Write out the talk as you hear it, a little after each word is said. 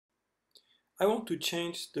I want to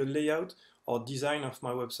change the layout or design of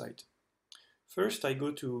my website. First, I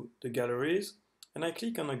go to the galleries and I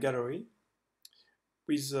click on a gallery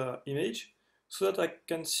with image so that I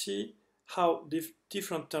can see how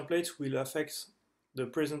different templates will affect the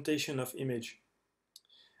presentation of image.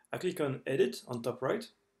 I click on Edit on top right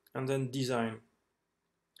and then Design.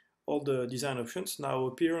 All the design options now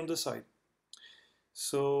appear on the side.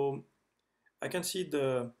 So I can see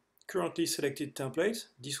the currently selected template,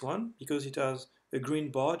 this one, because it has a green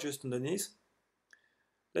bar just underneath.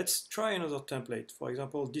 Let's try another template, for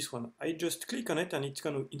example this one. I just click on it and it's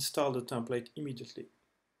going to install the template immediately.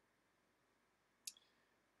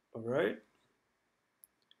 Alright,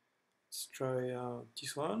 let's try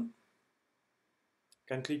this one.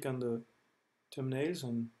 I can click on the thumbnails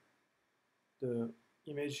and the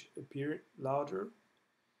image appear larger.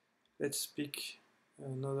 Let's pick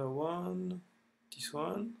another one, this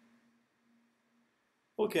one.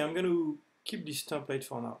 Okay, I'm going to keep this template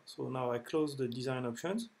for now. So now I close the design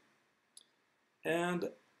options and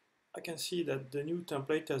I can see that the new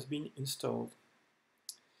template has been installed.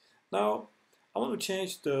 Now I want to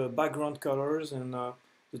change the background colors and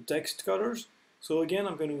the text colors. So again,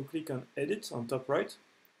 I'm going to click on Edit on top right,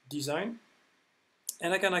 Design,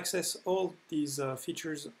 and I can access all these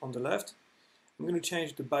features on the left. I'm going to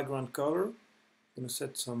change the background color. I'm going to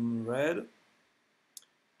set some red,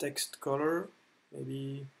 text color,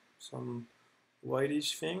 maybe some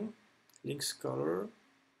whitish thing, links color,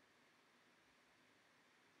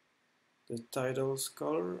 the titles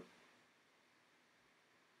color.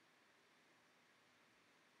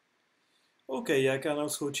 Okay, I can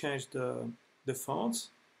also change the fonts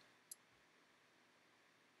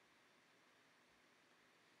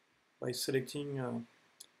by selecting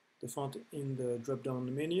the font in the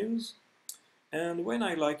drop-down menus. And when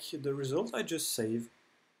I like the result, I just save.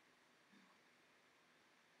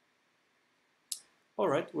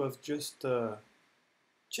 Alright, we have just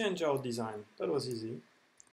changed our design. That was easy.